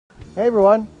Hey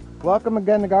everyone, welcome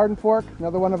again to GardenFork,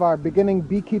 another one of our beginning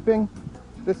beekeeping.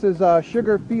 This is a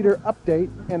sugar feeder update.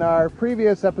 In our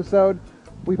previous episode,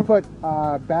 we put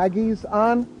baggies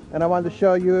on, and I wanted to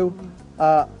show you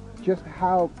just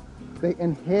how they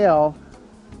inhale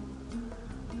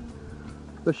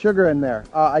the sugar in there.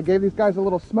 I gave these guys a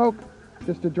little smoke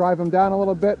just to drive them down a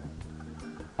little bit.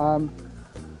 And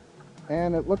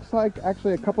it looks like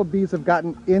actually a couple bees have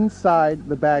gotten inside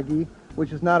the baggie,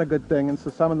 which is not a good thing, and so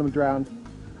some of them drowned.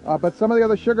 But some of the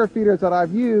other sugar feeders that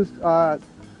I've used,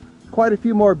 quite a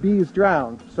few more bees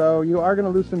drowned. So you are going to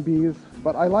lose some bees,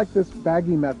 but I like this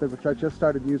baggie method, which I just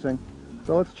started using.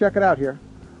 So let's check it out here.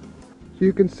 So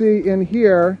you can see in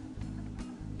here,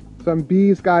 some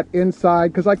bees got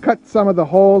inside, because I cut some of the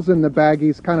holes in the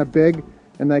baggies kind of big,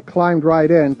 and they climbed right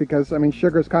in, because, I mean,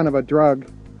 sugar's kind of a drug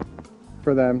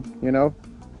for them, you know.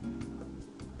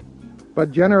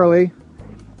 But generally,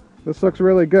 this looks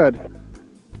really good.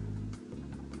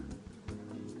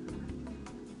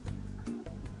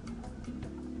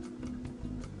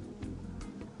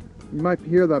 You might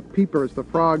hear the peepers, the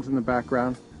frogs in the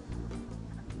background.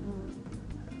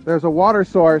 There's a water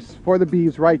source for the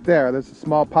bees right there. There's a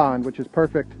small pond, which is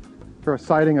perfect for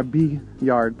siting a bee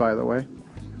yard, by the way.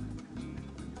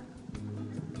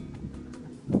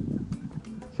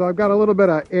 So I've got a little bit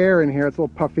of air in here. It's a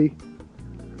little puffy.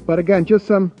 But again, just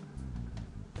some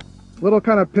little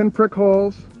kind of pinprick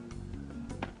holes.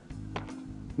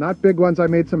 Not big ones. I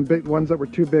made some big ones that were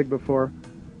too big before.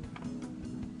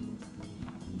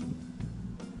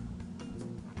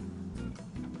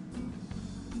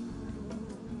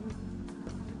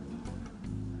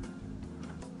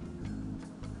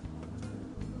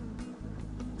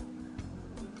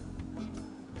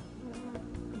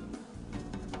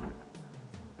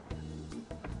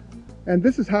 And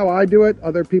this is how I do it.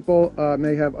 Other people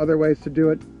may have other ways to do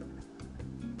it.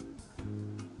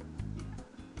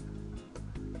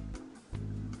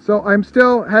 So I'm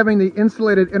still having the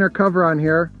insulated inner cover on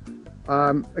here,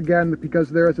 again, because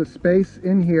there is a space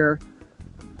in here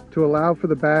to allow for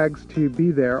the bags to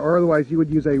be there, or otherwise you would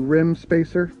use a rim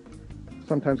spacer,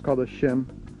 sometimes called a shim.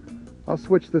 I'll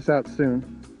switch this out soon.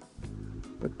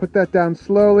 But put that down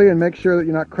slowly and make sure that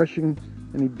you're not crushing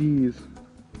any bees.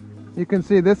 You can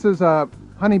see this is a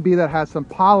honeybee that has some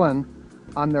pollen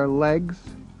on their legs,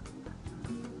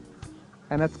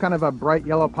 and it's kind of a bright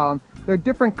yellow pollen. They're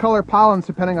different color pollens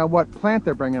depending on what plant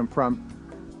they're bringing them from.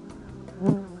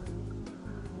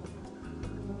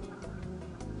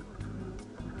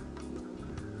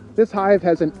 This hive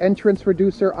has an entrance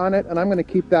reducer on it, and I'm going to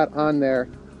keep that on there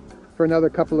for another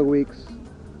couple of weeks.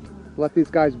 Let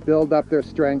these guys build up their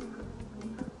strength.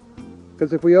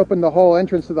 Because if we open the whole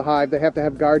entrance to the hive, they have to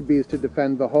have guard bees to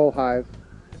defend the whole hive.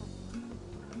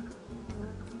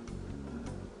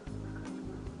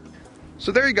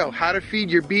 So there you go, how to feed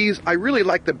your bees. I really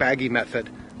like the baggie method.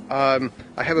 I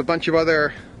have a bunch of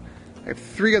I have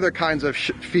 3 other kinds of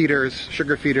feeders,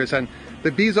 sugar feeders, and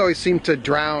the bees always seem to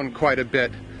drown quite a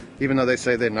bit, even though they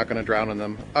say they're not going to drown in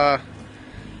them.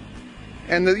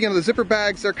 And the zipper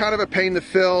bags, they're kind of a pain to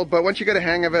fill, but once you get a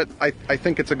hang of it, I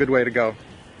think it's a good way to go.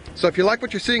 So if you like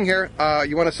what you're seeing here,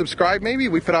 you want to subscribe maybe?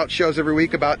 We put out shows every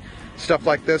week about stuff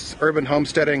like this, urban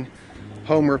homesteading,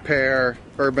 home repair,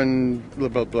 urban blah,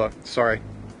 blah, blah. Sorry,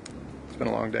 it's been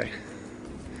a long day.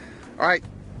 All right,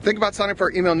 think about signing up for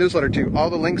our email newsletter too. All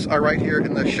the links are right here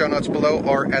in the show notes below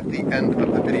or at the end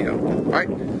of the video. All right,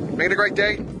 make it a great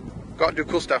day. Go out and do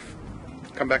cool stuff.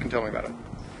 Come back and tell me about it.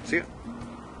 See ya.